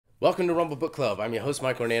Welcome to Rumble Book Club. I'm your host,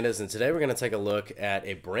 Mike Hernandez, and today we're going to take a look at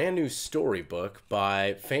a brand new storybook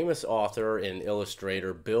by famous author and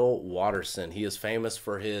illustrator Bill Watterson. He is famous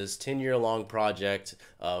for his 10-year-long project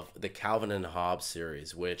of the Calvin and Hobbes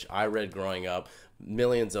series, which I read growing up.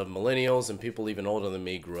 Millions of millennials and people even older than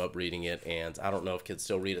me grew up reading it, and I don't know if kids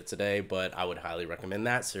still read it today, but I would highly recommend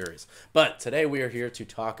that series. But today we are here to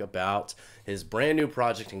talk about his brand new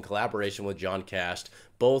project in collaboration with John Kascht.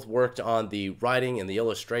 Both worked on the writing and the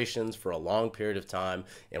illustrations for a long period of time,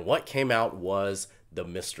 and what came out was The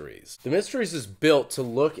Mysteries. The Mysteries is built to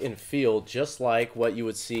look and feel just like what you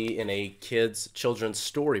would see in a children's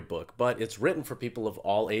storybook, but it's written for people of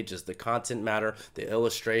all ages. The content matter, the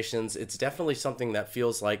illustrations, it's definitely something that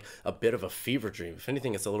feels like a bit of a fever dream. If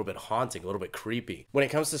anything, it's a little bit haunting, a little bit creepy. When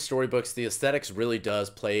it comes to storybooks, the aesthetics really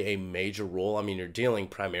does play a major role. I mean, you're dealing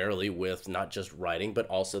primarily with not just writing, but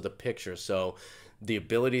also the picture. So the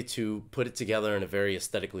ability to put it together in a very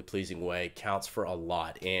aesthetically pleasing way counts for a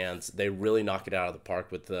lot, and they really knock it out of the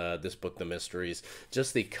park with this book, The Mysteries.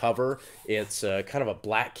 Just the cover, it's kind of a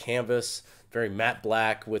black canvas, very matte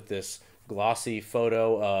black, with this glossy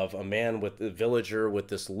photo of a man with a villager with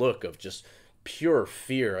this look of just pure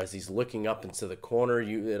fear as he's looking up into the corner.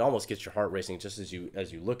 It almost gets your heart racing just as you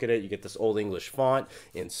look at it. You get this old English font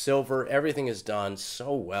in silver. Everything is done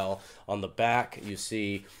so well. On the back, you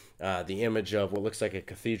see the image of what looks like a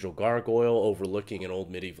cathedral gargoyle overlooking an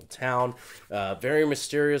old medieval town. Very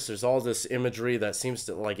mysterious. There's all this imagery that seems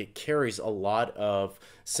to, like, it carries a lot of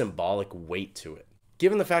symbolic weight to it.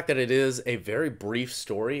 Given the fact that it is a very brief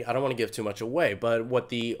story, I don't want to give too much away, but what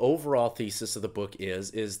the overall thesis of the book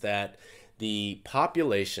is that the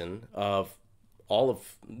population of all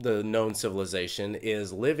of the known civilization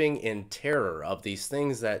is living in terror of these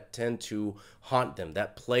things that tend to haunt them,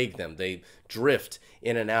 that plague them. They drift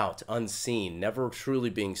in and out, unseen, never truly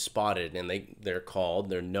being spotted, and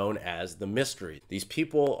they're known as the mystery. These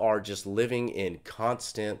people are just living in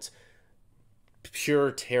constant,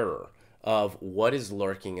 pure terror of what is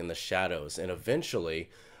lurking in the shadows. And eventually,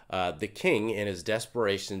 the king, in his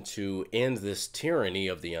desperation to end this tyranny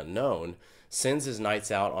of the unknown, sends his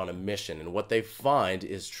knights out on a mission, and what they find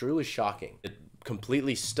is truly shocking. It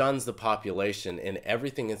completely stuns the population, and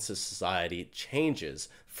everything in society changes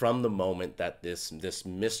from the moment that this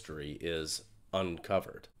mystery is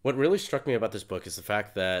uncovered. What really struck me about this book is the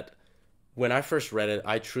fact that when I first read it,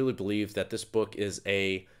 I truly believed that this book is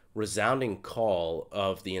a resounding call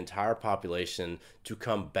of the entire population to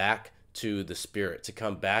come back to the spirit, to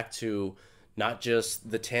come back to not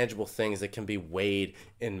just the tangible things that can be weighed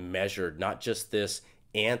and measured, not just this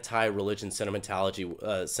anti-religion sentimentality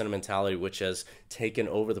which has taken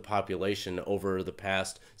over the population over the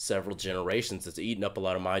past several generations. It's eaten up a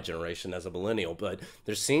lot of my generation as a millennial, but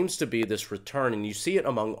there seems to be this return, and you see it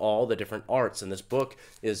among all the different arts, and this book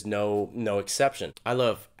is no exception. I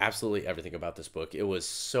love absolutely everything about this book. It was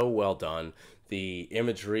so well done. The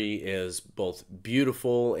imagery is both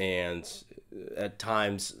beautiful and at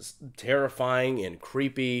times terrifying and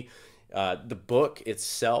creepy. The book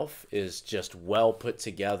itself is just well put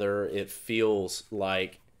together. It feels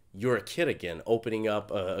like you're a kid again, opening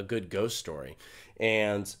up a good ghost story.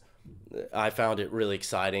 And I found it really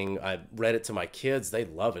exciting. I read it to my kids. They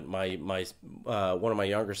love it. One of my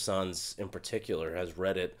younger sons in particular has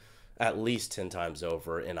read it at least 10 times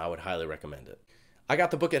over, and I would highly recommend it. I got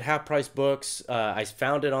the book at Half Price Books. I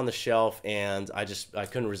found it on the shelf, and I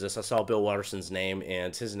couldn't resist. I saw Bill Watterson's name,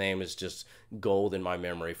 and his name is just gold in my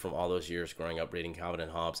memory from all those years growing up reading Calvin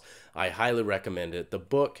and Hobbes. I highly recommend it. The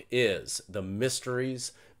book is The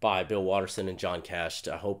Mysteries by Bill Watterson and John Kascht.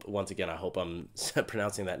 I hope I'm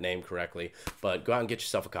pronouncing that name correctly, but go out and get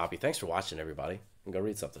yourself a copy. Thanks for watching, everybody, and go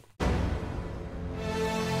read something.